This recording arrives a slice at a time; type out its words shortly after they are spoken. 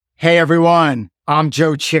Hey everyone, I'm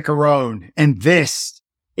Joe Ciccarone, and this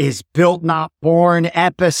is Built Not Born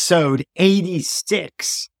episode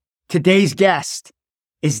 86. Today's guest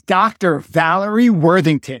is Dr. Valerie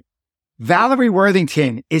Worthington. Valerie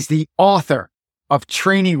Worthington is the author of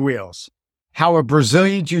Training Wheels, How a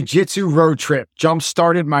Brazilian Jiu-Jitsu Road Trip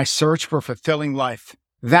Jump-Started My Search for Fulfilling Life.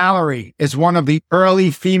 Valerie is one of the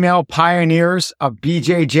early female pioneers of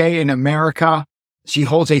BJJ in America. She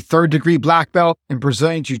holds a third-degree black belt in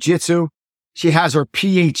Brazilian Jiu-Jitsu. She has her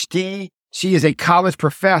PhD. She is a college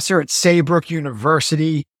professor at Saybrook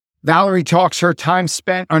University. Valerie talks her time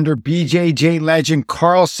spent under BJJ legend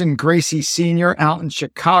Carlson Gracie Sr. out in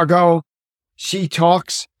Chicago. She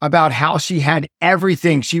talks about how she had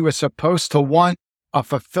everything she was supposed to want, a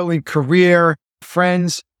fulfilling career,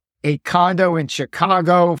 friends, a condo in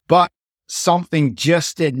Chicago, but something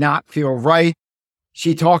just did not feel right.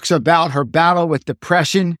 She talks about her battle with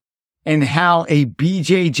depression and how a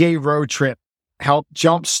BJJ road trip helped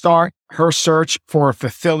jumpstart her search for a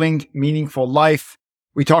fulfilling, meaningful life.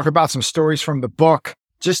 We talk about some stories from the book,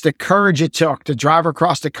 just the courage it took to drive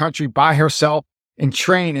across the country by herself and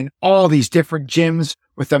train in all these different gyms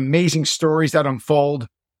with amazing stories that unfold.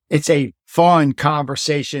 It's a fun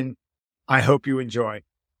conversation. I hope you enjoy.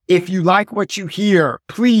 If you like what you hear,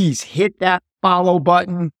 please hit that follow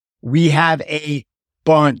button. We have a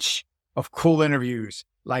bunch of cool interviews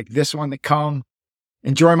like this one to come.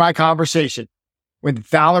 Enjoy my conversation with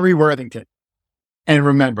Valerie Worthington. And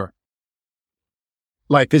remember,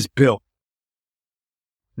 life is built,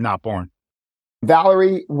 not born.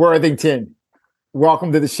 Valerie Worthington,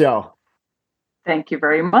 welcome to the show. Thank you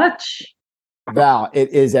very much. Val, it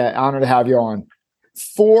is an honor to have you on.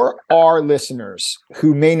 For our listeners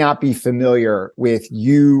who may not be familiar with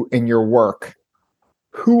you and your work,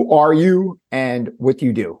 who are you and what do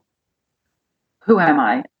you do? Who am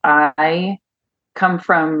I? I come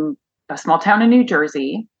from a small town in New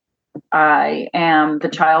Jersey. I am the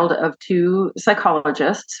child of two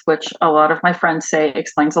psychologists, which a lot of my friends say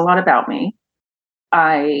explains a lot about me.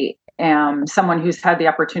 I am someone who's had the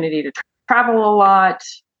opportunity to travel a lot.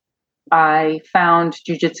 I found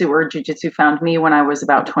jiu-jitsu, or jiu-jitsu found me when I was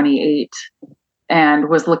about 28 and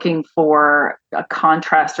was looking for a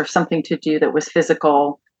contrast or something to do that was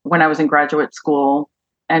physical when I was in graduate school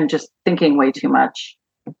and just thinking way too much.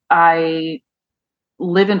 I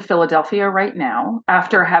live in Philadelphia right now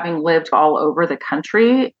after having lived all over the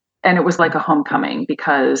country, and it was like a homecoming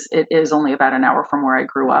because it is only about an hour from where I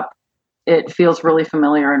grew up. It feels really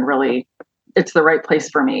familiar and really, it's the right place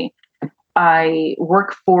for me. I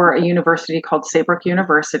work for a university called Saybrook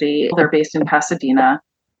University. They're based in Pasadena,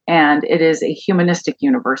 and it is a humanistic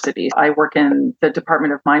university. I work in the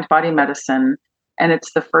Department of Mind-Body Medicine, and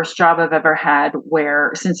it's the first job I've ever had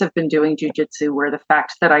where, since I've been doing jiu-jitsu, where the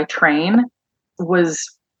fact that I train was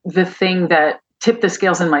the thing that tipped the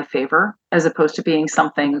scales in my favor, as opposed to being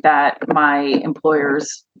something that my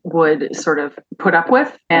employers would sort of put up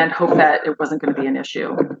with and hope that it wasn't going to be an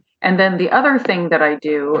issue. And then the other thing that I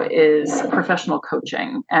do is professional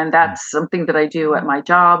coaching. And that's something that I do at my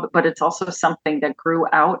job, but it's also something that grew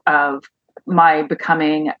out of my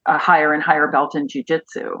becoming a higher and higher belt in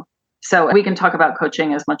jiu-jitsu. So we can talk about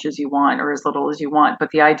coaching as much as you want or as little as you want. But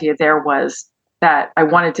the idea there was that I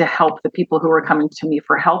wanted to help the people who were coming to me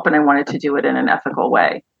for help, and I wanted to do it in an ethical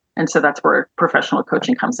way. And so that's where professional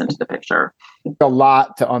coaching comes into the picture. A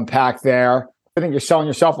lot to unpack there. I think you're selling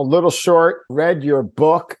yourself a little short. Read your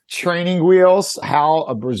book, Training Wheels, How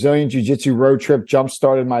a Brazilian Jiu-Jitsu Road Trip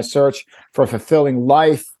Jump-Started My Search for a Fulfilling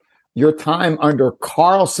Life. Your time under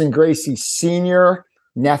Carlson Gracie Sr.,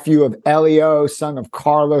 nephew of Elio, son of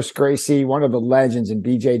Carlos Gracie, one of the legends in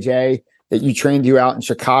BJJ that you trained you out in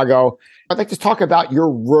Chicago. I'd like to talk about your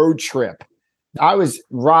road trip. I was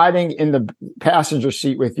riding in the passenger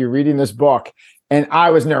seat with you reading this book, and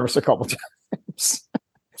I was nervous a couple times.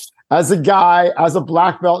 As a guy, as a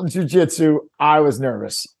black belt in jiu-jitsu, I was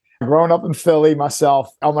nervous. Growing up in Philly myself,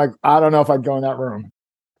 I'm like, I don't know if I'd go in that room. I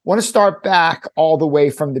want to start back all the way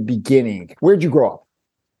from the beginning. Where'd you grow up?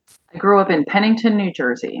 I grew up in Pennington, New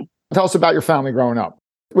Jersey. Tell us about your family growing up.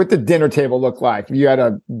 What did the dinner table look like? You had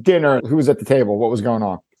a dinner. Who was at the table? What was going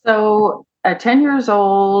on? So at 10 years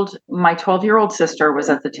old, my 12-year-old sister was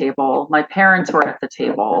at the table. My parents were at the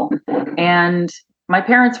table. And my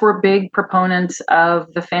parents were big proponents of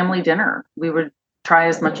the family dinner. We would try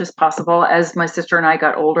as much as possible. As my sister and I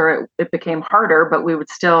got older, it became harder, but we would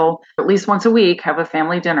still, at least once a week, have a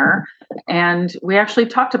family dinner. And we actually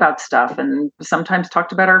talked about stuff and sometimes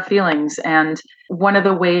talked about our feelings. And one of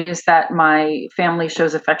the ways that my family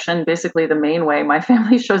shows affection, basically the main way my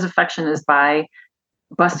family shows affection, is by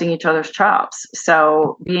busting each other's chops.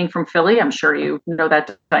 So being from Philly, I'm sure you know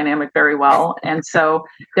that dynamic very well. And so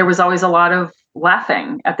there was always a lot of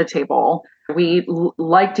laughing at the table. We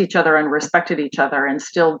liked each other and respected each other and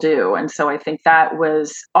still do. And so I think that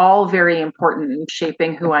was all very important in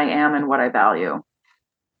shaping who I am and what I value.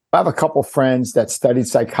 I have a couple friends that studied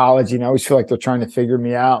psychology, and I always feel like they're trying to figure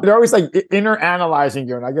me out. They're always like inner analyzing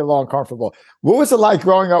you, and I get a little uncomfortable. What was it like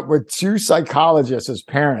growing up with two psychologists as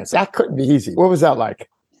parents? That couldn't be easy. What was that like?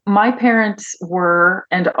 My parents were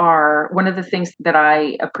and are, one of the things that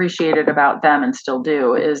I appreciated about them and still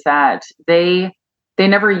do is that they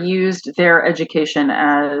never used their education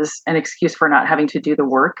as an excuse for not having to do the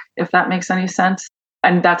work, if that makes any sense.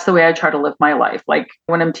 And that's the way I try to live my life. Like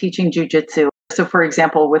when I'm teaching jujitsu, so for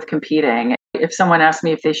example, with competing, if someone asks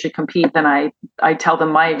me if they should compete, then I tell them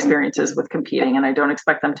my experiences with competing, and I don't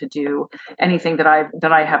expect them to do anything that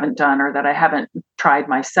I haven't done or that I haven't tried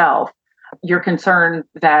myself. You're concerned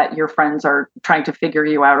that your friends are trying to figure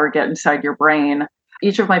you out or get inside your brain.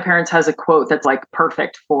 Each of my parents has a quote that's like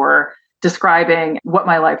perfect for describing what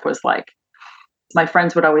my life was like. My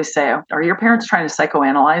friends would always say, "Are your parents trying to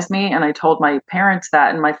psychoanalyze me?" And I told my parents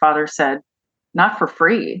that, and my father said, "Not for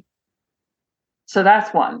free." So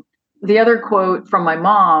that's one. The other quote from my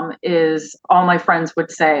mom is all my friends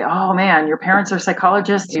would say, "Oh man, your parents are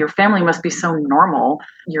psychologists. Your family must be so normal.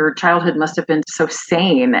 Your childhood must have been so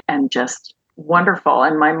sane and just wonderful."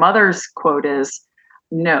 And my mother's quote is,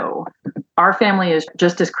 "No, our family is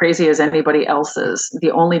just as crazy as anybody else's.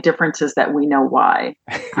 The only difference is that we know why."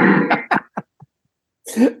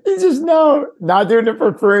 You just know, not doing it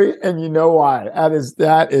for free, and you know why.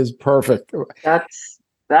 That is perfect.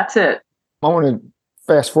 That's it. I want to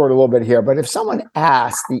fast forward a little bit here, but if someone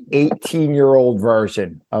asked the 18-year-old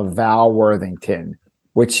version of Val Worthington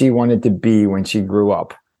what she wanted to be when she grew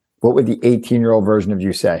up, what would the 18-year-old version of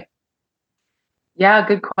you say? Yeah,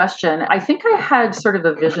 good question. I think I had sort of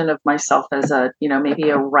a vision of myself as maybe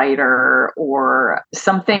a writer or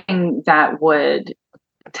something that would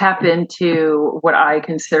tap into what I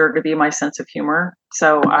consider to be my sense of humor.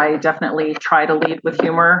 So I definitely try to lead with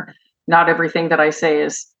humor. Not everything that I say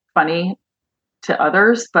is funny to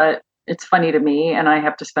others, but it's funny to me, and I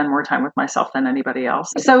have to spend more time with myself than anybody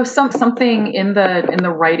else. So something in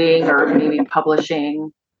the writing or maybe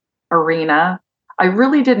publishing arena, I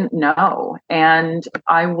really didn't know. And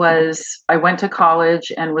I went to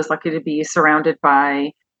college and was lucky to be surrounded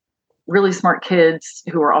by really smart kids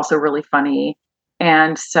who were also really funny.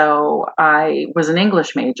 And so I was an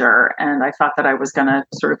English major, and I thought that I was going to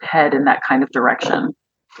sort of head in that kind of direction.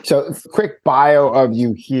 So quick bio of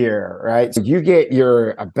you here, right? So you get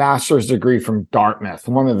your bachelor's degree from Dartmouth,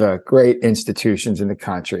 one of the great institutions in the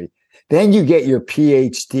country. Then you get your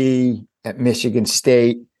PhD at Michigan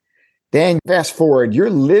State. Then fast forward, you're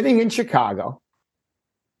living in Chicago.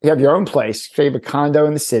 You have your own place, you have a condo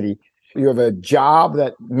in the city. You have a job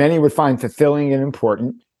that many would find fulfilling and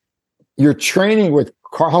important. You're training with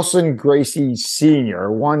Carlson Gracie Sr.,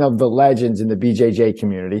 one of the legends in the BJJ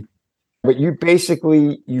community. But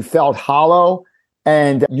you felt hollow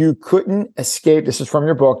and you couldn't escape. This is from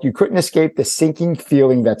your book. You couldn't escape the sinking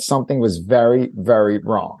feeling that something was very, very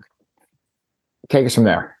wrong. Take us from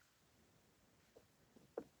there.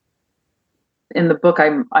 In the book,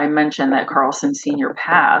 I mentioned that Carlson Sr.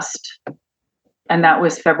 passed, and that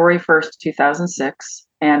was February 1st, 2006.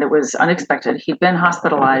 And it was unexpected. He'd been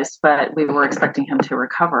hospitalized, but we were expecting him to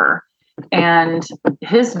recover. And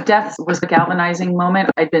his death was a galvanizing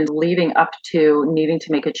moment. I'd been leading up to needing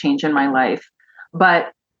to make a change in my life.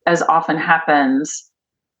 But as often happens,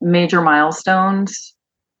 major milestones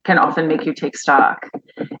can often make you take stock.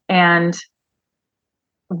 And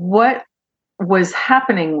what was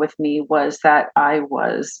happening with me was that I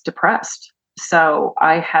was depressed. So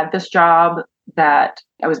I had this job that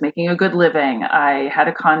I was making a good living. I had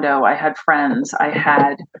a condo. I had friends. I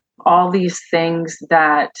had all these things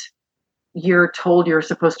that you're told you're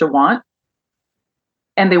supposed to want,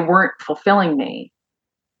 and they weren't fulfilling me.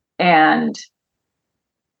 And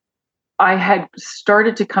I had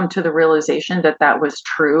started to come to the realization that that was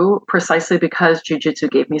true precisely because jiu-jitsu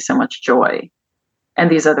gave me so much joy and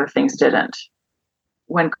these other things didn't.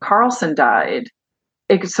 When Carlson died,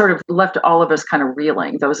 it sort of left all of us kind of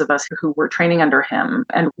reeling, those of us who were training under him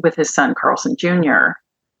and with his son, Carlson Jr.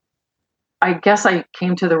 I guess I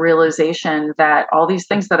came to the realization that all these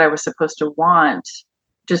things that I was supposed to want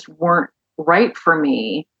just weren't right for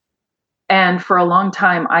me. And for a long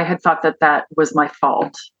time, I had thought that that was my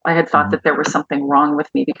fault. I had thought that there was something wrong with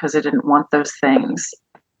me because I didn't want those things.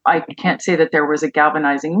 I can't say that there was a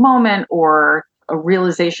galvanizing moment or a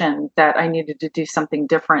realization that I needed to do something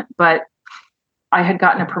different. But I had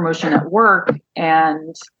gotten a promotion at work,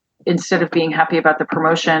 and instead of being happy about the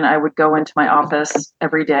promotion, I would go into my office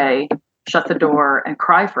every day, shut the door, and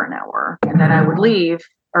cry for an hour. And then I would leave,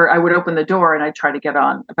 or I would open the door and I'd try to get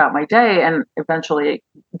on about my day. And eventually it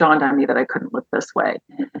dawned on me that I couldn't live this way.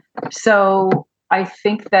 So I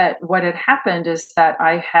think that what had happened is that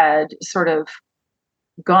I had sort of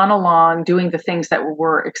gone along doing the things that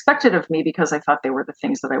were expected of me because I thought they were the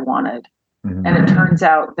things that I wanted. Mm-hmm. And it turns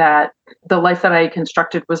out that the life that I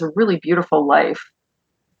constructed was a really beautiful life,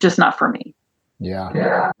 just not for me.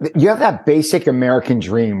 Yeah. You have that basic American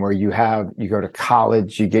dream where you go to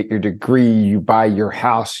college, you get your degree, you buy your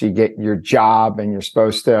house, you get your job, and you're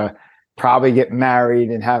supposed to probably get married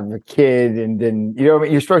and have a kid. And then,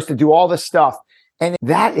 you're supposed to do all this stuff. And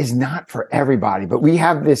that is not for everybody. But we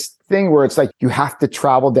have this thing where it's like you have to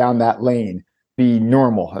travel down that lane, be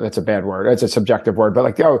normal. That's a bad word. That's a subjective word.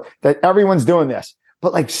 But that everyone's doing this.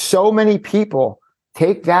 But so many people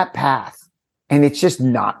take that path and it's just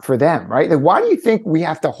not for them, right? Why do you think we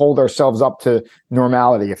have to hold ourselves up to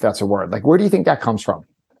normality, if that's a word? Where do you think that comes from?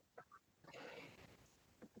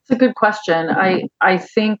 It's a good question. I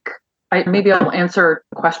think maybe I'll answer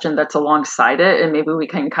a question that's alongside it, and maybe we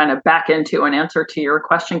can kind of back into an answer to your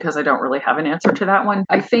question, because I don't really have an answer to that one.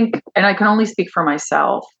 I think, and I can only speak for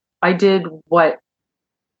myself, I did what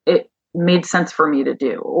it made sense for me to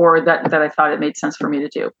do, or that I thought it made sense for me to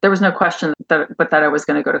do. There was no question that I was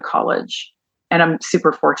going to go to college. And I'm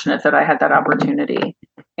super fortunate that I had that opportunity.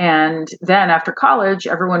 And then after college,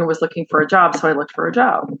 everyone was looking for a job. So I looked for a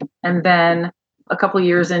job. And then a couple of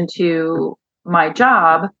years into my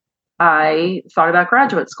job, I thought about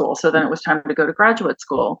graduate school. So then it was time to go to graduate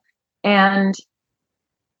school. And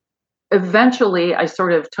eventually I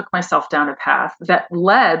sort of took myself down a path that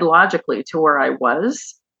led logically to where I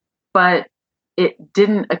was, but it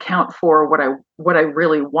didn't account for what I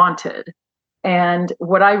really wanted. And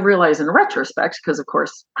what I realize in retrospect, because of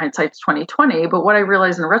course hindsight's 2020, but what I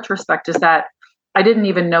realize in retrospect is that I didn't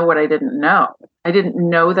even know what I didn't know. I didn't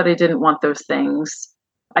know that I didn't want those things.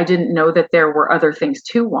 I didn't know that there were other things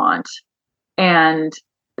to want. And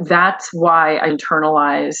that's why I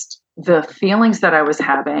internalized the feelings that I was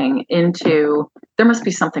having into, there must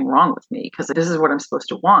be something wrong with me because this is what I'm supposed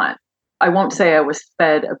to want. I won't say I was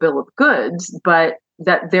fed a bill of goods, but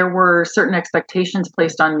that there were certain expectations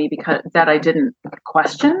placed on me because that I didn't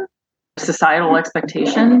question, societal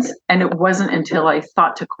expectations. And it wasn't until I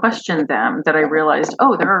thought to question them that I realized,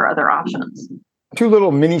 oh, there are other options. Two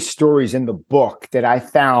little mini stories in the book that I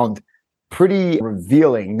found pretty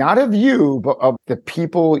revealing, not of you, but of the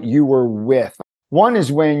people you were with. One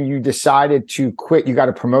is when you decided to quit. You got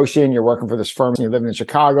a promotion. You're working for this firm. You're living in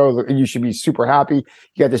Chicago. You should be super happy.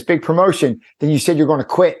 You got this big promotion. Then you said you're going to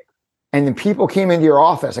quit. And then people came into your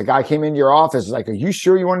office. A guy came into your office, like, are you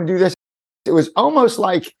sure you want to do this? It was almost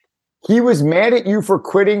like he was mad at you for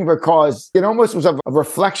quitting because it almost was a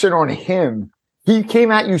reflection on him. He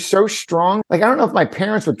came at you so strong. I don't know if my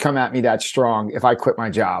parents would come at me that strong if I quit my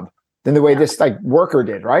job than the way this worker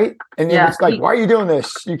did, right? And it's why are you doing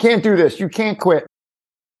this? You can't do this. You can't quit.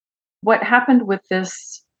 What happened with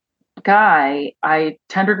this guy, I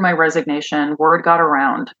tendered my resignation. Word got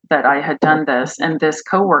around that I had done this, and this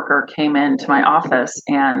coworker came into my office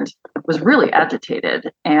and was really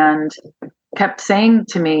agitated and kept saying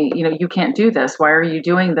to me, you can't do this. Why are you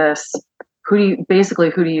doing this? Who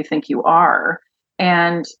do you think you are?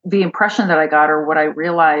 And the impression that I got, or what I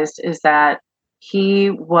realized, is that he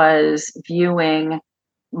was viewing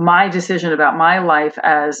my decision about my life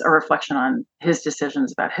as a reflection on his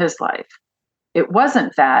decisions about his life. It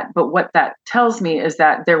wasn't that, but what that tells me is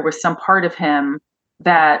that there was some part of him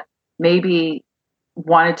that maybe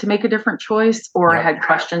wanted to make a different choice or had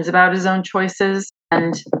questions about his own choices.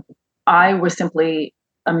 And I was simply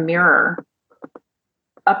a mirror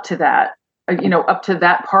up to that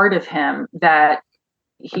part of him that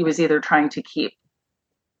he was either trying to keep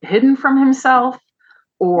hidden from himself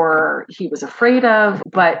or he was afraid of.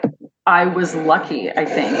 But I was lucky, I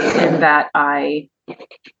think, in that I'm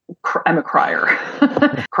a crier.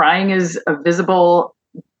 Crying is a visible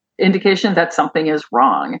indication that something is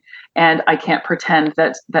wrong. And I can't pretend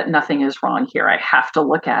that nothing is wrong here. I have to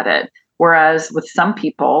look at it. Whereas with some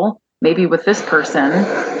people, maybe with this person,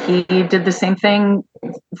 he did the same thing,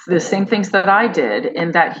 the same things that I did,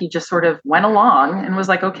 in that he just sort of went along and was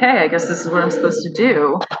like, okay, I guess this is what I'm supposed to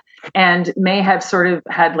do. And may have sort of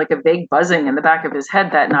had like a vague buzzing in the back of his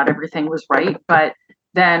head that not everything was right. But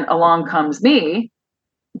then along comes me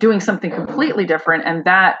doing something completely different. And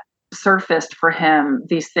that surfaced for him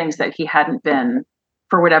these things that he hadn't been,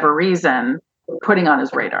 for whatever reason, putting on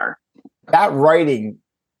his radar. That writing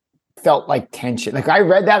felt like tension. Like I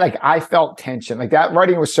read that, like I felt tension. Like that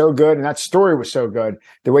writing was so good and that story was so good.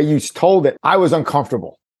 The way you told it, I was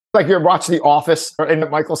uncomfortable. Like you're watching The Office and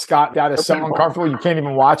Michael Scott, that is so uncomfortable. You can't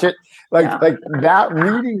even watch it. Like that,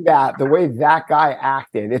 reading that, the way that guy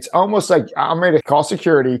acted, it's almost like I'm ready to call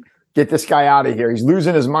security, get this guy out of here. He's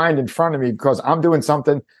losing his mind in front of me because I'm doing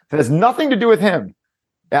something that has nothing to do with him.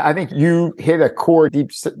 I think you hit a core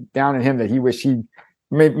deep down in him that he wished he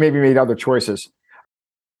maybe made other choices.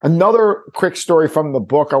 Another quick story from the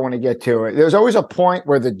book I want to get to it. There's always a point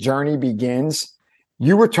where the journey begins.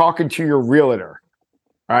 You were talking to your realtor,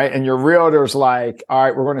 right? And your realtor's like, all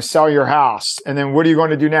right, we're going to sell your house. And then what are you going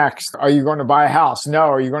to do next? Are you going to buy a house? No.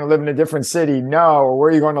 Are you going to live in a different city? No. Or where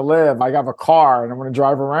are you going to live? I have a car and I'm going to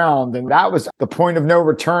drive around. And that was the point of no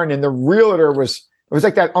return. And the realtor it was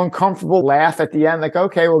like that uncomfortable laugh at the end, like,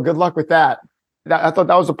 okay, well, good luck with that. I thought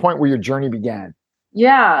that was the point where your journey began.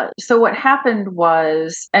 Yeah. So what happened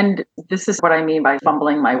was, and this is what I mean by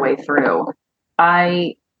fumbling my way through,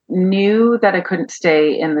 I knew that I couldn't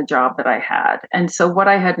stay in the job that I had. And so what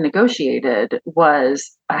I had negotiated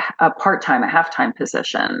was a part-time, a half-time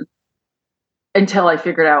position until I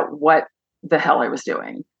figured out what the hell I was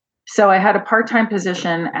doing. So I had a part-time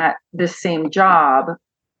position at this same job,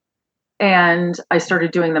 and I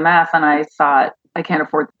started doing the math and I thought, I can't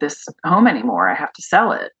afford this home anymore. I have to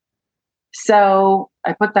sell it. So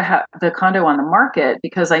I put the condo on the market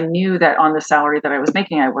because I knew that on the salary that I was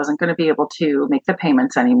making, I wasn't going to be able to make the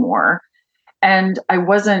payments anymore. And I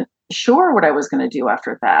wasn't sure what I was going to do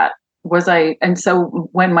after that. And so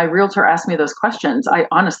when my realtor asked me those questions, I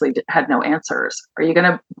honestly had no answers. Are you going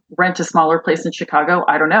to rent a smaller place in Chicago?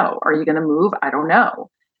 I don't know. Are you going to move? I don't know.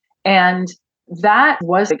 And that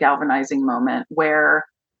was a galvanizing moment where,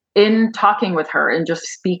 in talking with her and just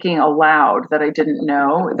speaking aloud that I didn't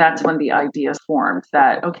know, that's when the idea formed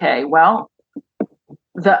that, okay, well,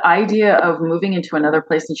 the idea of moving into another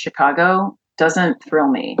place in Chicago doesn't thrill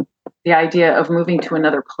me. The idea of moving to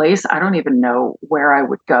another place, I don't even know where I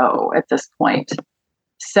would go at this point.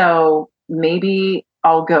 So maybe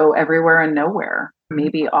I'll go everywhere and nowhere.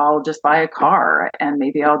 Maybe I'll just buy a car and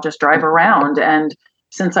maybe I'll just drive around. And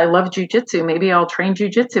since I love jujitsu, maybe I'll train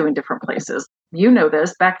jujitsu in different places. You know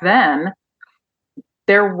this, back then,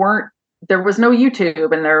 there was no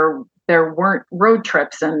YouTube and there weren't road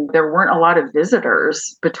trips and there weren't a lot of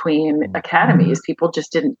visitors between academies. People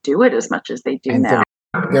just didn't do it as much as they do now.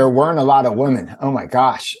 There weren't a lot of women. Oh my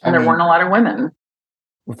gosh. And there weren't a lot of women.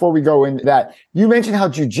 Before we go into that, you mentioned how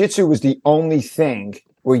jujitsu was the only thing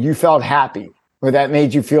where you felt happy, where that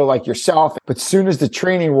made you feel like yourself. But as soon as the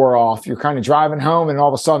training wore off, you're kind of driving home and all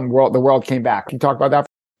of a sudden the world came back. Can you talk about that?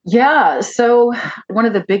 Yeah. So one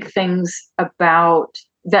of the big things about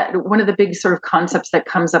that, one of the big sort of concepts that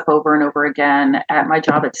comes up over and over again at my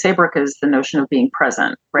job at Saybrook is the notion of being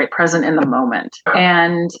present, right? Present in the moment.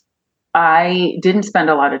 And I didn't spend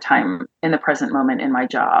a lot of time in the present moment in my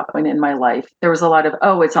job and in my life. There was a lot of,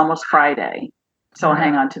 oh, it's almost Friday, so I'll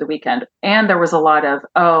hang on to the weekend. And there was a lot of,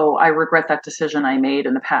 oh, I regret that decision I made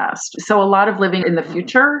in the past. So a lot of living in the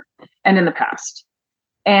future and in the past.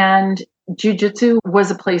 And jiu-jitsu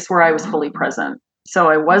was a place where I was fully present. So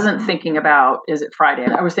I wasn't thinking about, is it Friday?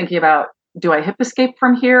 I was thinking about, do I hip escape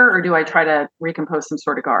from here or do I try to recompose some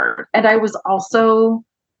sort of guard? And I was also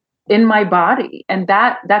in my body. And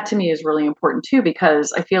that to me is really important too,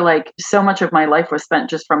 because I feel like so much of my life was spent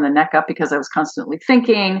just from the neck up because I was constantly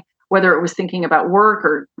thinking, whether it was thinking about work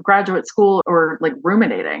or graduate school or like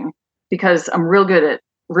ruminating, because I'm real good at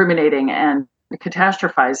ruminating and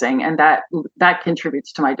catastrophizing, and that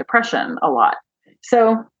contributes to my depression a lot.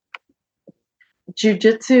 So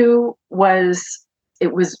jiu-jitsu was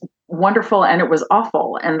wonderful and it was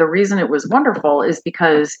awful. And the reason it was wonderful is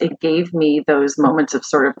because it gave me those moments of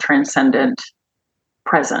sort of transcendent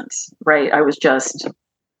presence, right? I was just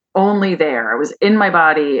only there. I was in my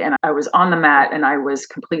body and I was on the mat and I was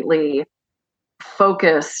completely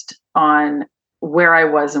focused on where I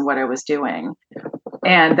was and what I was doing.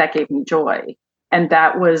 And that gave me joy. And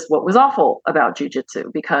that was what was awful about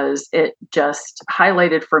jiu-jitsu, because it just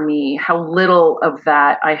highlighted for me how little of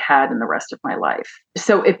that I had in the rest of my life.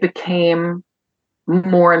 So it became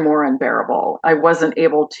more and more unbearable. I wasn't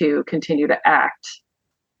able to continue to act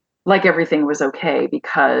like everything was okay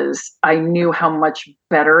because I knew how much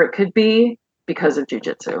better it could be because of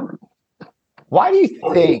jiu-jitsu. Why do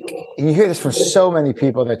you think, and you hear this from so many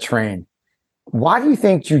people that train, why do you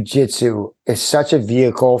think jiu-jitsu is such a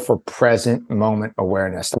vehicle for present moment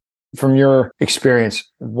awareness? From your experience,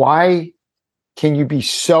 why can you be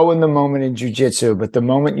so in the moment in jiu-jitsu, but the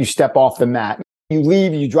moment you step off the mat, you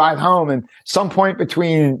leave, you drive home, and some point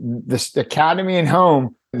between the academy and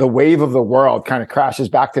home, the wave of the world kind of crashes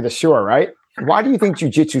back to the shore, right? Why do you think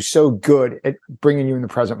jiu-jitsu is so good at bringing you in the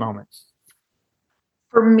present moment?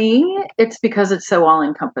 For me, it's because it's so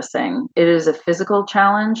all-encompassing. It is a physical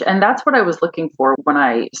challenge, and that's what I was looking for when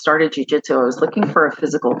I started jiu-jitsu. I was looking for a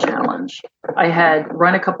physical challenge. I had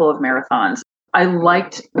run a couple of marathons. I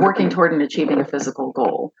liked working toward and achieving a physical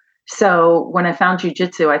goal. So when I found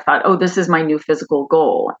jiu-jitsu, I thought, oh, this is my new physical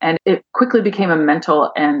goal. And it quickly became a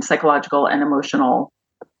mental and psychological and emotional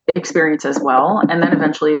experience as well. And then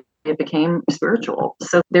eventually it became spiritual.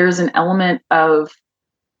 So there's an element of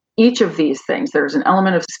each of these things. There's an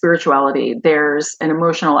element of spirituality, there's an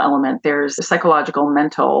emotional element, there's a psychological,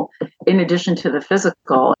 mental, in addition to the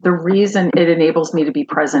physical. The reason it enables me to be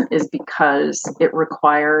present is because it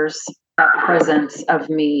requires that presence of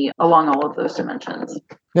me along all of those dimensions.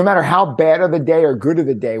 No matter how bad of the day or good of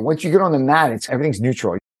the day, once you get on the mat, everything's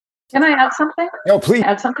neutral. Can I add something? No, please.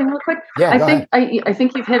 Add something real quick? Yeah, I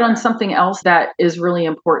think you've hit on something else that is really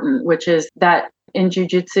important, which is that in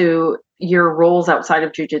jiu-jitsu, your roles outside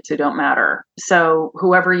of jiu-jitsu don't matter. So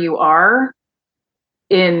whoever you are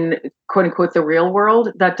in quote unquote the real world,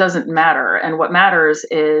 that doesn't matter. And what matters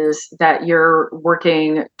is that you're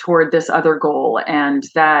working toward this other goal, and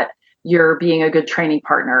that you're being a good training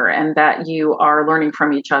partner, and that you are learning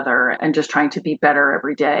from each other and just trying to be better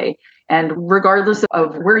every day. And regardless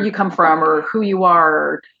of where you come from or who you are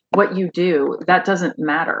or what you do, that doesn't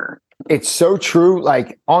matter. It's so true.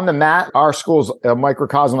 Like on the mat, our school's a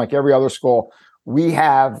microcosm like every other school. We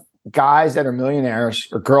have guys that are millionaires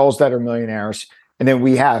or girls that are millionaires. And then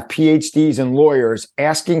we have PhDs and lawyers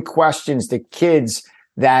asking questions to kids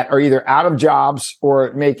that are either out of jobs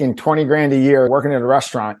or making 20 grand a year working at a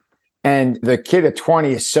restaurant. And the kid at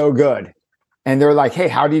 20 is so good. And they're like, hey,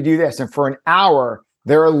 how do you do this? And for an hour,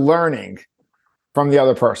 they're learning from the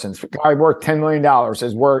other person. The guy worked $10 million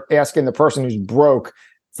as we're asking the person who's broke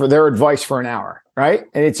for their advice for an hour, right?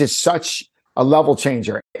 And it's just such a level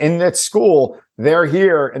changer. In that school, they're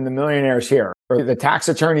here and the millionaires here, or the tax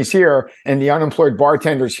attorney's here and the unemployed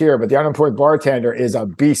bartender's here, but the unemployed bartender is a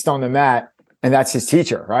beast on the mat, and that's his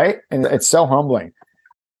teacher, right? And it's so humbling.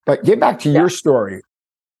 But get back to your story.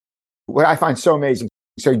 What I find so amazing.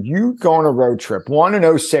 So you go on a road trip. One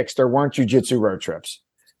in 06, there weren't jiu-jitsu road trips.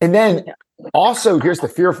 And then also, here's the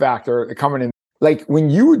fear factor coming in. Like when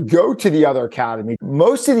you would go to the other academy,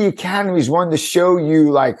 most of the academies wanted to show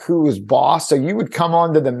you like who was boss. So you would come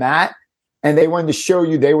onto the mat and they wanted to show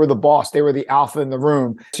you they were the boss. They were the alpha in the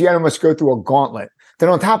room. So you had to almost go through a gauntlet. Then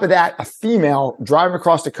on top of that, a female driving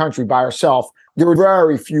across the country by herself. There were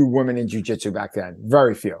very few women in jiu-jitsu back then.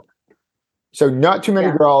 Very few. So not too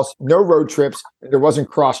many girls, no road trips. There wasn't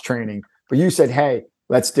cross training, but you said, hey,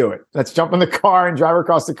 let's do it. Let's jump in the car and drive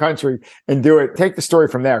across the country and do it. Take the story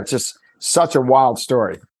from there. It's just such a wild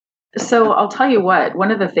story. So I'll tell you what,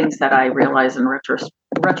 one of the things that I realized in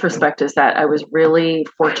retrospect is that I was really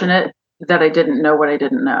fortunate that I didn't know what I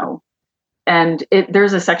didn't know. And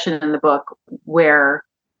there's a section in the book where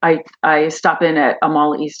I stop in at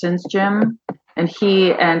Amal Easton's gym, and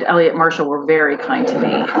he and Elliot Marshall were very kind to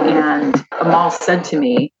me. And Amal said to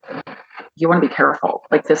me, you want to be careful.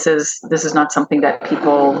 Like this is not something that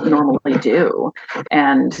people normally do.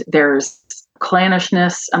 And there's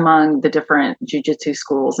clannishness among the different jiu-jitsu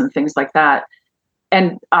schools and things like that.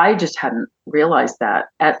 And I just hadn't realized that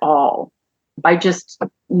at all. I just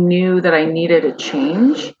knew that I needed a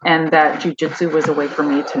change and that jiu-jitsu was a way for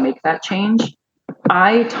me to make that change.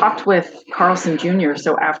 I talked with Carlson Jr.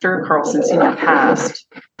 So after Carlson Sr. passed,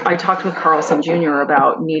 I talked with Carlson Jr.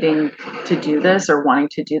 about needing to do this or wanting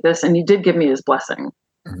to do this. And he did give me his blessing.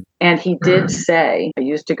 And he did say, I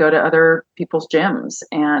used to go to other people's gyms,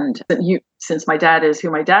 and since my dad is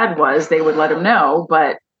who my dad was, they would let him know,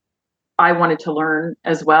 but I wanted to learn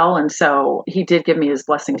as well. And so he did give me his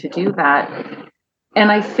blessing to do that.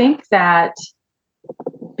 And I think that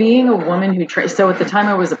being a woman who trains, so at the time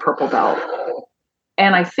I was a purple belt,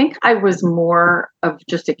 and I think I was more of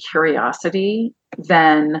just a curiosity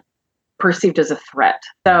than perceived as a threat.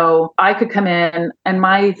 So I could come in, and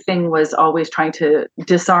my thing was always trying to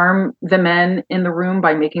disarm the men in the room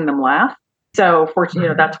by making them laugh. So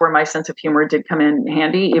fortunately, that's where my sense of humor did come in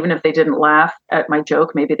handy. Even if they didn't laugh at my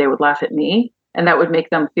joke, maybe they would laugh at me, and that would make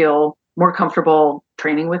them feel more comfortable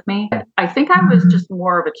training with me. I think I was just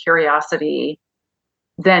more of a curiosity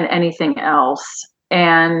than anything else.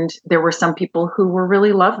 And there were some people who were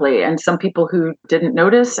really lovely and some people who didn't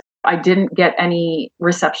notice. I didn't get any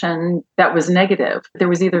reception that was negative. There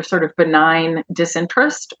was either sort of benign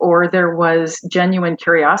disinterest or there was genuine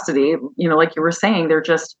curiosity. You know, like you were saying, there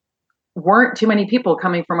just weren't too many people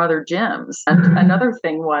coming from other gyms. And another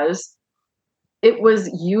thing was it was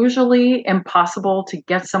usually impossible to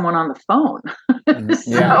get someone on the phone.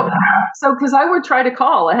 Yeah. So because I would try to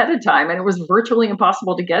call ahead of time and it was virtually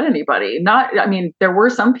impossible to get anybody. I mean, there were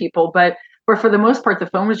some people, but for the most part, the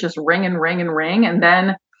phone was just ring and ring and ring. And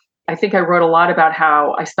then I think I wrote a lot about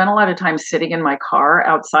how I spent a lot of time sitting in my car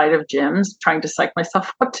outside of gyms trying to psych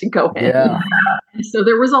myself up to go in. Yeah. So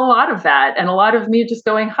there was a lot of that and a lot of me just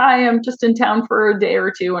going, hi, I'm just in town for a day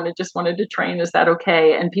or two and I just wanted to train. Is that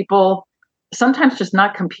okay? And people sometimes just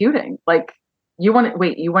not computing. Like, you want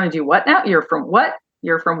to do what now? You're from what?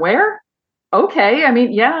 You're from where? Okay. I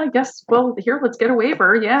mean, yeah, I guess, well, here, let's get a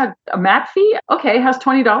waiver. Yeah. A mat fee. Okay. How's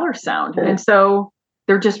 $20 sound? And so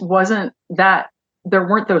there just wasn't that, there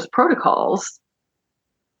weren't those protocols.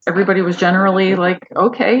 Everybody was generally like,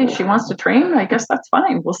 okay, she wants to train. I guess that's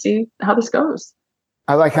fine. We'll see how this goes.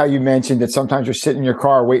 I like how you mentioned that sometimes you're sitting in your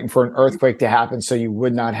car waiting for an earthquake to happen so you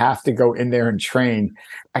would not have to go in there and train.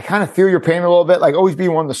 I kind of feel your pain a little bit, like always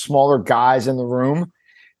being one of the smaller guys in the room.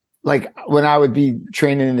 Like when I would be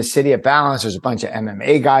training in the city at Balance, there's a bunch of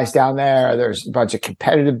MMA guys down there. There's a bunch of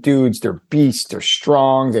competitive dudes. They're beasts. They're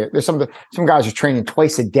strong. There's some guys are training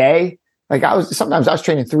twice a day. Like sometimes I was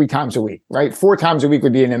training 3 times a week, right? 4 times a week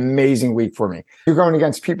would be an amazing week for me. You're going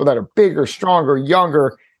against people that are bigger, stronger,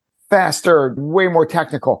 younger, faster, way more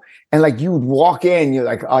technical. And like you would walk in, you're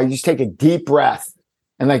like, you just take a deep breath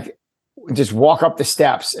and like just walk up the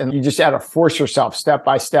steps and you just had to force yourself step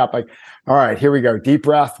by step. Like, all right, here we go. Deep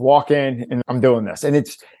breath, walk in and I'm doing this.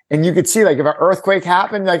 And you could see like if an earthquake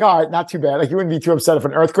happened, like, all right, not too bad. Like you wouldn't be too upset if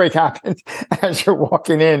an earthquake happened as you're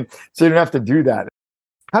walking in. So you don't have to do that.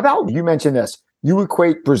 How about you mentioned this? You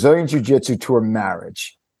equate Brazilian Jiu-Jitsu to a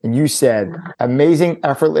marriage. And you said amazing,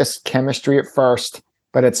 effortless chemistry at first,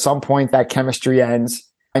 but at some point that chemistry ends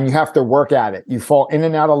and you have to work at it. You fall in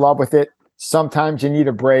and out of love with it. Sometimes you need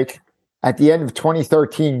a break. At the end of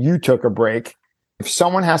 2013, you took a break. If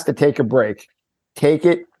someone has to take a break, take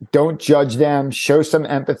it. Don't judge them. Show some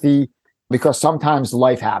empathy because sometimes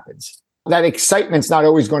life happens. That excitement's not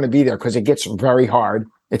always going to be there because it gets very hard.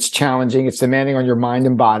 It's challenging. It's demanding on your mind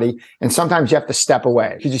and body. And sometimes you have to step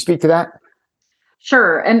away. Could you speak to that?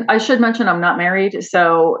 Sure. And I should mention I'm not married.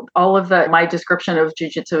 So all of my description of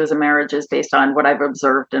jiu-jitsu as a marriage is based on what I've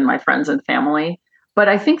observed in my friends and family. But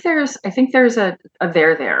I think there's a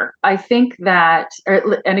there. I think that,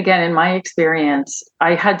 and again, in my experience,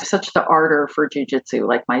 I had such the ardor for jiu-jitsu,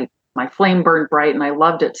 like my flame burned bright and I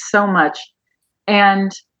loved it so much.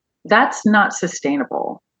 And that's not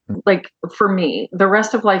sustainable. Like for me, the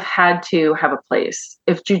rest of life had to have a place.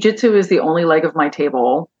 If jiu-jitsu is the only leg of my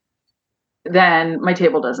table, then my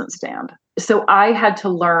table doesn't stand. So I had to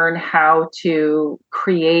learn how to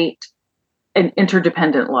create an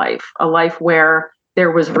interdependent life, a life where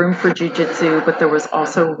there was room for jiu-jitsu, but there was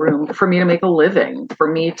also room for me to make a living,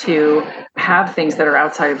 for me to have things that are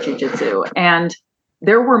outside of jiu-jitsu. And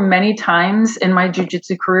there were many times in my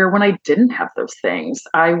jiu-jitsu career when I didn't have those things.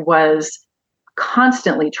 I was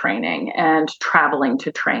constantly training and traveling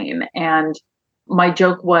to train. And my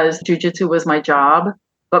joke was jiu-jitsu was my job,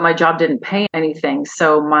 but my job didn't pay anything.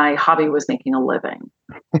 So my hobby was making a living.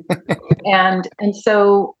 and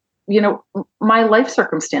so, my life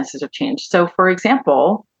circumstances have changed. So for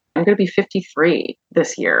example, I'm going to be 53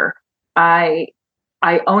 this year. I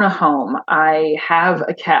own a home. I have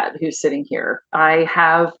a cat who's sitting here. I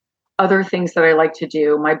have other things that I like to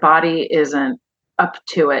do. My body isn't up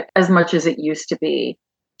to it as much as it used to be.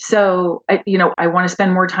 So, I want to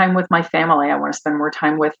spend more time with my family. I want to spend more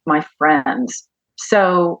time with my friends.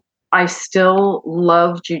 So I still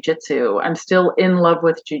love jiu-jitsu. I'm still in love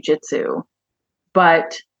with jiu-jitsu,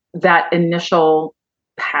 but that initial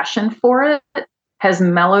passion for it has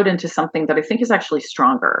mellowed into something that I think is actually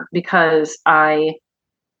stronger because I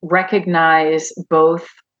recognize both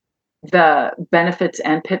the benefits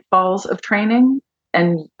and pitfalls of training,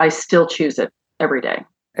 and I still choose it every day.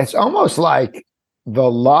 It's almost like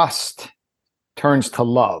the lust turns to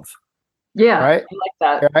love. Yeah. Right? I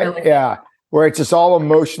like that. Right? Yeah. Where it's just all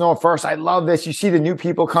emotional at first. I love this. You see the new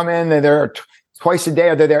people come in, they're there twice a day,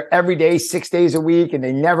 or they're there every day, 6 days a week, and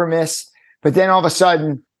they never miss. But then all of a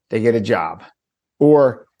sudden, they get a job,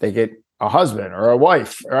 or they get a husband or a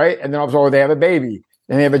wife, right? And then all of a sudden, they have a baby,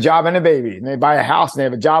 and they have a job and a baby, and they buy a house, and they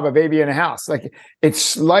have a job, a baby, and a house. Like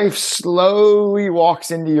it's life slowly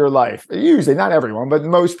walks into your life. Usually, not everyone, but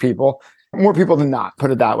most people, more people than not,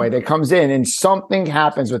 put it that way. That comes in, and something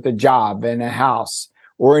happens with the job and a house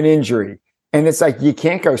or an injury. And it's like, you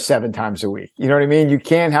can't go 7 times a week. You know what I mean? You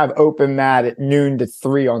can't have open mat at noon to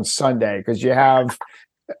 3 on Sunday because you have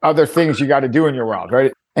other things you got to do in your world,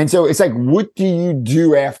 right? And so it's like, what do you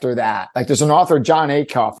do after that? Like there's an author, John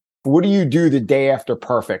Acuff. What do you do the day after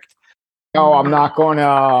perfect? oh, I'm not going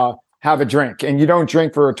to have a drink. And you don't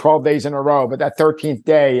drink for 12 days in a row, but that 13th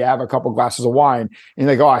day, you have a couple glasses of wine and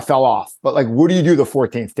you're like, oh, I fell off. But like, what do you do the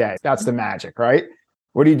 14th day? That's the magic, right?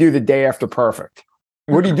 What do you do the day after perfect?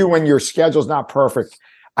 What do you do when your schedule's not perfect?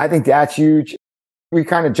 I think that's huge. We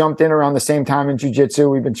kind of jumped in around the same time in jiu-jitsu.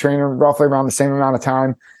 We've been training roughly around the same amount of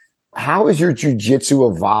time. How has your jiu-jitsu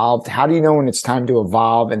evolved? How do you know when it's time to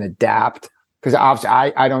evolve and adapt? Because obviously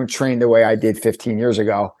I don't train the way I did 15 years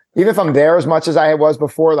ago. Even if I'm there as much as I was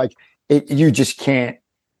before, like you can't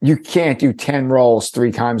do 10 rolls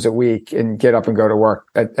 3 times a week and get up and go to work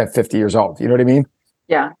at 50 years old. You know what I mean?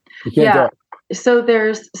 Yeah. You can't do it. So there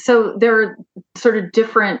are sort of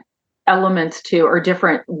different elements to, or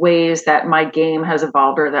different ways that my game has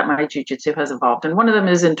evolved or that my jiu-jitsu has evolved. And one of them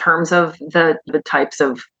is in terms of the types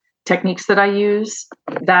of techniques that I use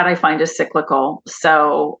that I find is cyclical.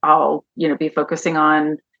 So I'll, be focusing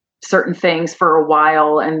on certain things for a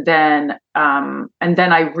while, and then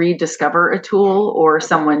I rediscover a tool, or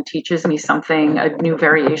someone teaches me something, a new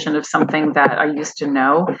variation of something that I used to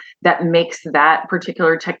know that makes that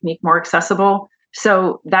particular technique more accessible.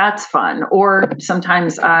 So that's fun. Or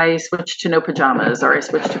sometimes I switch to no pajamas, or I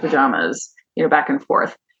switch to pajamas, back and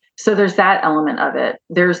forth. So there's that element of it.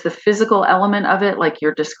 There's the physical element of it, like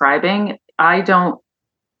you're describing. I don't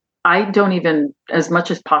even, as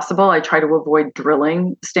much as possible, I try to avoid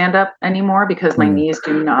drilling stand-up anymore because my knees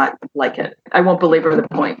do not like it. I won't belabor the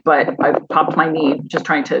point, but I popped my knee just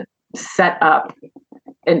trying to set up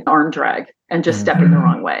an arm drag and just stepping the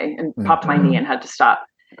wrong way, and popped my knee and had to stop.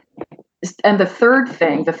 And the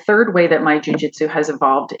third way that my jiu-jitsu has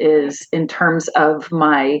evolved is in terms of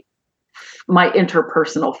my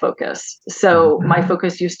interpersonal focus. So my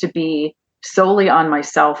focus used to be solely on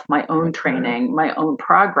myself, my own training, my own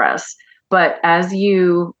progress. But as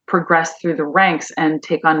you progress through the ranks and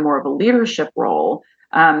take on more of a leadership role,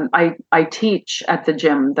 I teach at the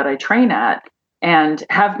gym that I train at, and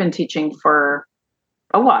have been teaching for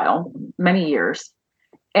a while, many years.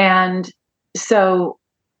 And so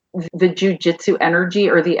the jiu-jitsu energy,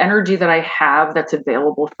 or the energy that I have that's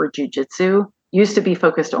available for jiu-jitsu, used to be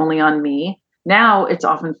focused only on me. Now it's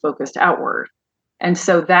often focused outward. And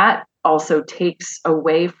so that also takes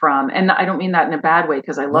away from, and I don't mean that in a bad way,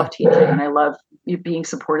 because I love teaching and I love being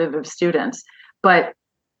supportive of students, but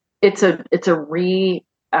the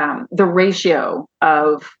ratio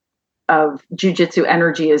of jiu-jitsu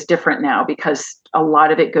energy is different now, because a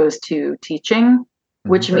lot of it goes to teaching,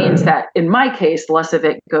 which means that in my case, less of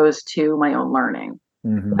it goes to my own learning.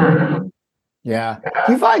 Yeah.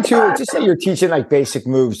 Do you find too, just say you're teaching like basic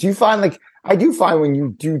moves, do you find like, I do find when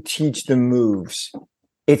you do teach the moves,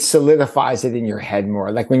 it solidifies it in your head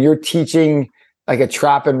more. Like when you're teaching like a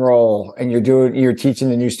trap and roll, and you're teaching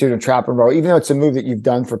the new student trap and roll, even though it's a move that you've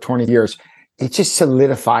done for 20 years, it just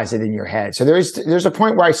solidifies it in your head. So there's a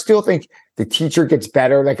point where I still think the teacher gets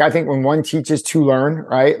better. Like I think when one teaches, two learn,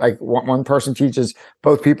 right? Like one person teaches,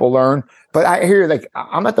 both people learn. But I hear, like,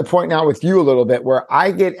 I'm at the point now with you a little bit where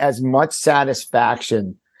I get as much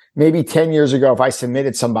satisfaction. Maybe 10 years ago, if I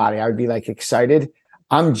submitted somebody, I would be like excited.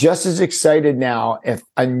 I'm just as excited now if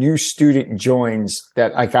a new student joins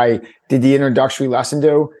that, like I did the introductory lesson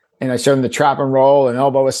to, and I showed them the trap and roll and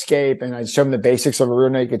elbow escape, and I showed them the basics of a rear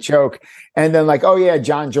naked choke. And then like, oh yeah,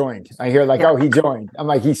 John joined. I hear like, oh, he joined. I'm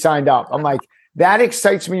like, he signed up. I'm like, that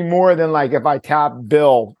excites me more than like if I tap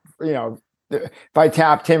Bill, if I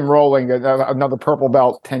tapped him rolling another purple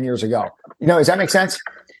belt 10 years ago. Does that make sense?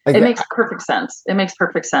 Like it makes perfect sense. It makes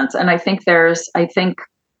perfect sense. And I think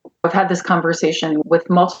I've had this conversation with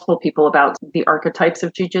multiple people about the archetypes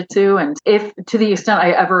of jiu-jitsu. And if to the extent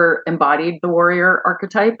I ever embodied the warrior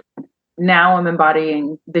archetype, now I'm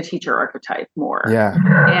embodying the teacher archetype more. Yeah.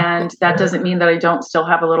 And that doesn't mean that I don't still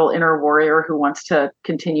have a little inner warrior who wants to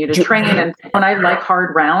continue to train. And when I like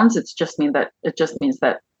hard rounds, it just means that,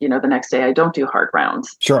 the next day I don't do hard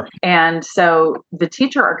rounds. Sure. And so the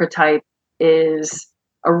teacher archetype is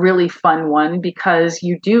a really fun one, because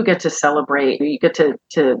you do get to celebrate, you get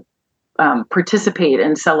to participate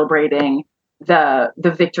in celebrating the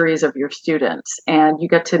victories of your students, and you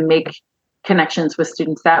get to make connections with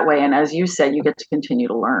students that way. And as you said, you get to continue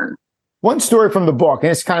to learn. One story from the book,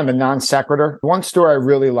 and it's kind of a non sequitur. One story I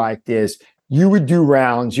really liked is you would do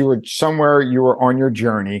rounds. You were somewhere, you were on your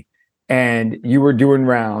journey, and you were doing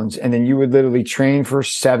rounds, and then you would literally train for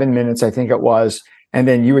 7 minutes, I think it was. And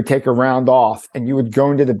then you would take a round off and you would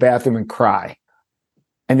go into the bathroom and cry.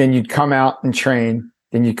 And then you'd come out and train.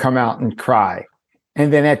 Then you'd come out and cry.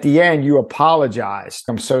 And then at the end, you apologized.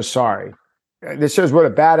 I'm so sorry. This shows what a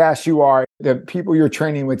badass you are. The people you're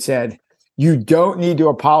training with said, you don't need to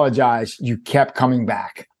apologize. You kept coming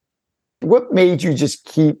back. What made you just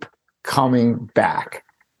keep coming back?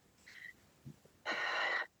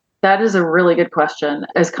 That is a really good question.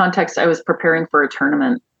 As context, I was preparing for a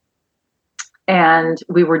tournament and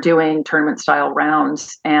we were doing tournament style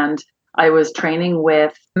rounds, and I was training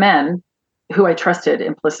with men who I trusted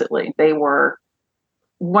implicitly. They were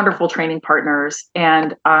wonderful training partners,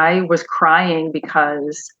 and I was crying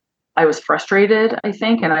because I was frustrated, I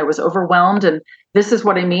think, and I was overwhelmed. And this is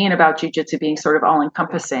what I mean about jiu-jitsu being sort of all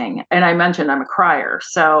encompassing. And I mentioned I'm a crier.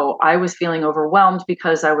 So I was feeling overwhelmed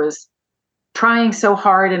because I was trying so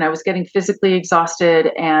hard and I was getting physically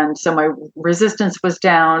exhausted. And so my resistance was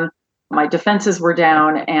down, my defenses were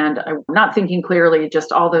down, and I'm not thinking clearly,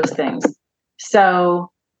 just all those things.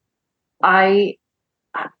 So I'm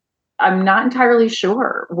not entirely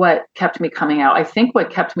sure what kept me coming out. I think what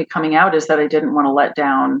kept me coming out is that I didn't want to let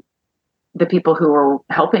down the people who were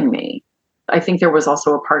helping me. I think there was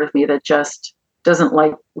also a part of me that just doesn't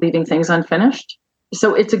like leaving things unfinished.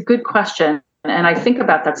 So it's a good question. And I think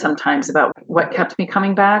about that sometimes, about what kept me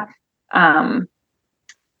coming back.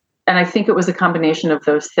 And I think it was a combination of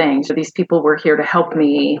those things. So these people were here to help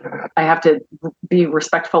me. I have to be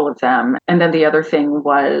respectful of them. And then the other thing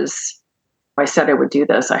was, if I said I would do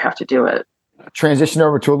this, I have to do it. Transition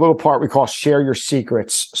over to a little part we call Share Your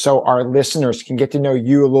Secrets, so our listeners can get to know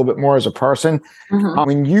you a little bit more as a person. Mm-hmm.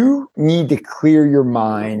 When you need to clear your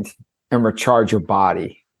mind and recharge your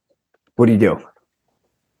body, what do you do?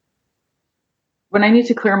 When I need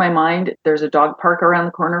to clear my mind, there's a dog park around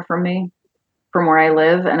the corner from me, from where I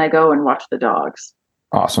live, and I go and watch the dogs.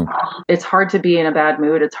 Awesome. It's hard to be in a bad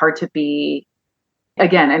mood. It's hard to be,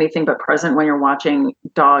 again, anything but present when you're watching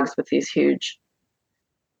dogs with these huge,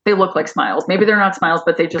 they look like smiles. Maybe they're not smiles,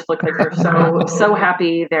 but they just look like they're so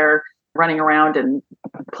happy. They're running around and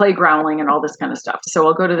play growling and all this kind of stuff. So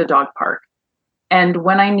I'll go to the dog park. And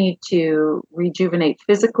when I need to rejuvenate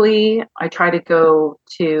physically, I try to go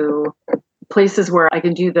to places where I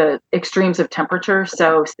can do the extremes of temperature.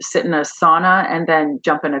 So sit in a sauna and then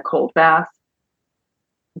jump in a cold bath,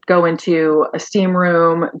 go into a steam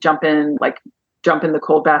room, jump in the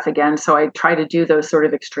cold bath again. So I try to do those sort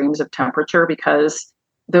of extremes of temperature because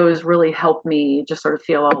those really help me just sort of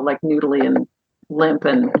feel all like noodly and limp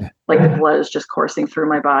and like the blood is just coursing through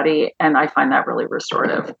my body. And I find that really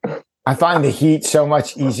restorative. I find the heat so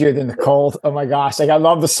much easier than the cold. Oh my gosh. Like I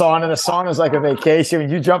love the sauna. The sauna is like a vacation. When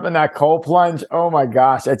you jump in that cold plunge, oh my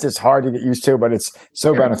gosh, it's just hard to get used to, but it's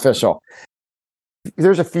so beneficial. If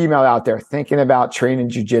there's a female out there thinking about training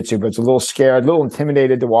jiu-jitsu, but it's a little scared, a little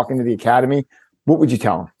intimidated to walk into the academy, what would you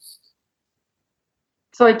tell them?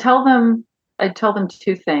 So I'd tell them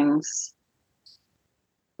two things.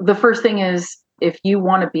 The first thing is, if you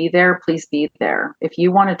want to be there, please be there. If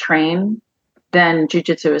you want to train, then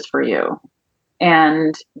jiu-jitsu is for you.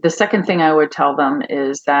 And the second thing I would tell them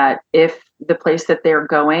is that if the place that they're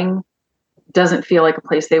going doesn't feel like a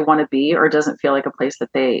place they want to be, or doesn't feel like a place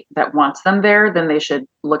that wants them there, then they should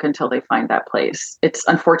look until they find that place. It's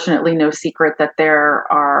unfortunately no secret that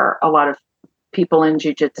there are a lot of people in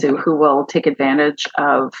jiu-jitsu who will take advantage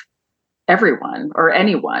of everyone or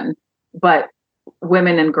anyone, but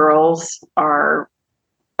women and girls are,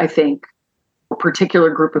 I think, a particular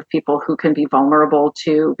group of people who can be vulnerable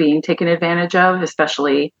to being taken advantage of,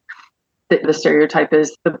 especially the stereotype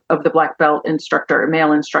is of the black belt instructor,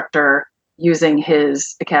 male instructor, using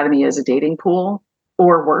his academy as a dating pool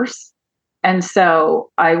or worse. And so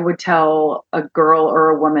I would tell a girl or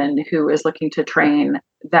a woman who is looking to train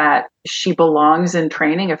that she belongs in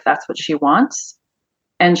training if that's what she wants.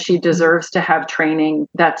 And she deserves to have training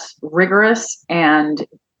that's rigorous and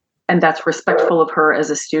that's respectful of her as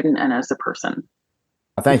a student and as a person.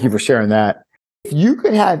 Thank you for sharing that. If you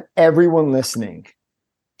could have everyone listening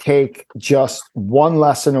take just one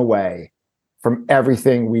lesson away from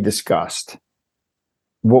everything we discussed,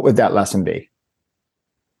 what would that lesson be?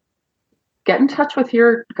 Get in touch with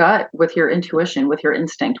your gut, with your intuition, with your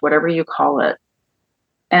instinct, whatever you call it,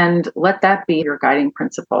 and let that be your guiding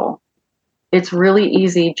principle. It's really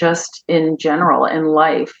easy just in general in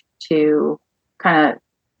life to kind of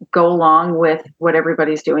go along with what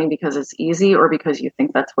everybody's doing because it's easy or because you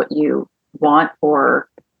think that's what you want or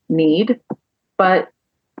need. But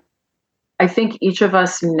I think each of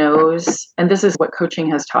us knows, and this is what coaching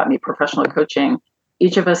has taught me, professional coaching,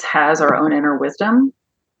 each of us has our own inner wisdom.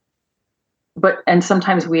 And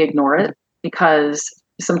sometimes we ignore it because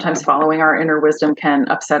sometimes following our inner wisdom can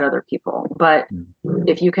upset other people. But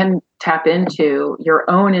if you can tap into your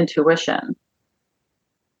own intuition,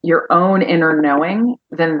 your own inner knowing,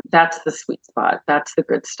 then that's the sweet spot. That's the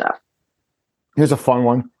good stuff. Here's a fun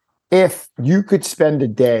one. If you could spend a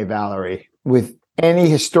day, Valerie, with any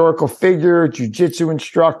historical figure, jiu-jitsu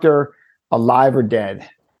instructor, alive or dead,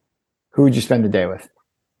 who would you spend the day with?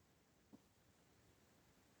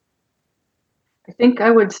 I think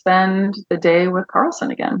I would spend the day with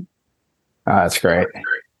Carlson again. That's great.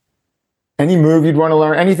 Any move you'd want to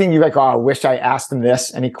learn? Anything you're like, oh, I wish I asked him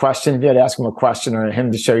this? Any question? If you had to ask him a question or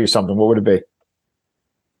him to show you something, what would it be?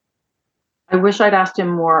 I wish I'd asked him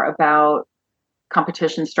more about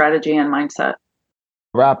competition strategy and mindset.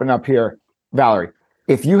 Wrapping up here, Valerie,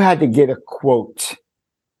 if you had to get a quote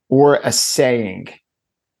or a saying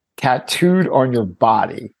tattooed on your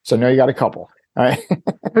body, so now you got a couple, all right?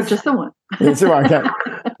 But just the one. Just the one, okay.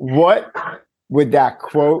 What would that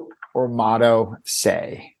quote or motto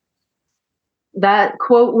say? That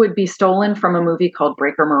quote would be stolen from a movie called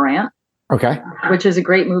Breaker Morant, Okay. which is a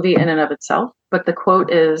great movie in and of itself. But the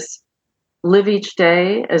quote is, live each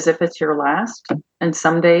day as if it's your last, and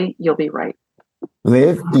someday you'll be right.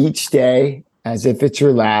 Live each day as if it's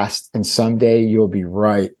your last, and someday you'll be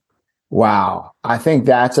right. Wow. I think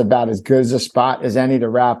that's about as good as a spot as any to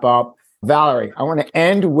wrap up. Valerie, I want to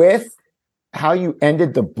end with how you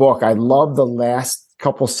ended the book. I love the last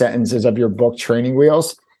couple sentences of your book, Training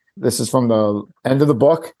Wheels. This is from the end of the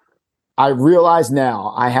book. I realize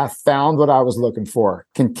now I have found what I was looking for: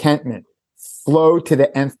 contentment, flow to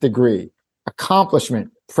the nth degree,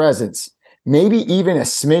 accomplishment, presence, maybe even a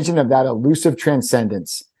smidgen of that elusive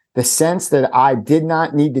transcendence, the sense that I did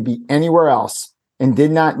not need to be anywhere else and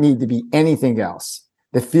did not need to be anything else.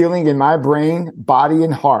 The feeling in my brain, body,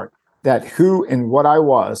 and heart that who and what I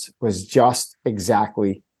was just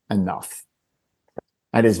exactly enough.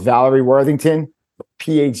 That is Valerie Worthington,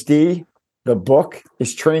 PhD. The book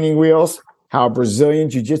is Training Wheels: How a Brazilian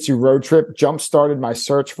Jiu-Jitsu Road Trip Jump-Started My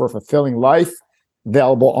Search for a Fulfilling Life.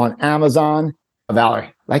 Available on Amazon. Valerie,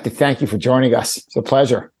 I'd like to thank you for joining us. It's a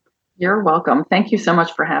pleasure. You're welcome. Thank you so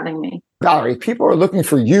much for having me. Valerie, if people are looking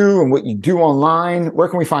for you and what you do online, where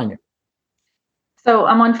can we find you? So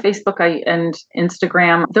I'm on Facebook and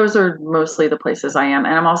Instagram. Those are mostly the places I am.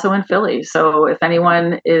 And I'm also in Philly. So if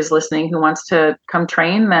anyone is listening who wants to come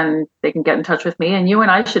train, then they can get in touch with me. And you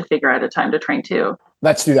and I should figure out a time to train too.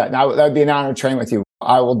 Let's do that. Now, that would be an honor to train with you.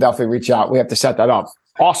 I will definitely reach out. We have to set that up.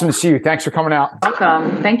 Awesome to see you. Thanks for coming out.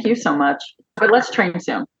 Welcome. Thank you so much. But let's train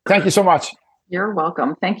soon. Thank you so much. You're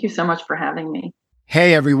welcome. Thank you so much for having me.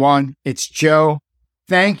 Hey, everyone. It's Joe.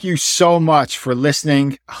 Thank you so much for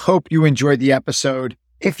listening. Hope you enjoyed the episode.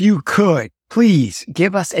 If you could, please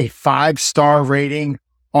give us a 5-star rating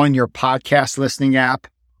on your podcast listening app,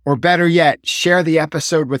 or better yet, share the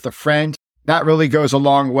episode with a friend. That really goes a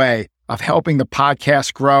long way of helping the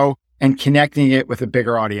podcast grow and connecting it with a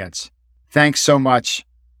bigger audience. Thanks so much.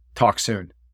 Talk soon.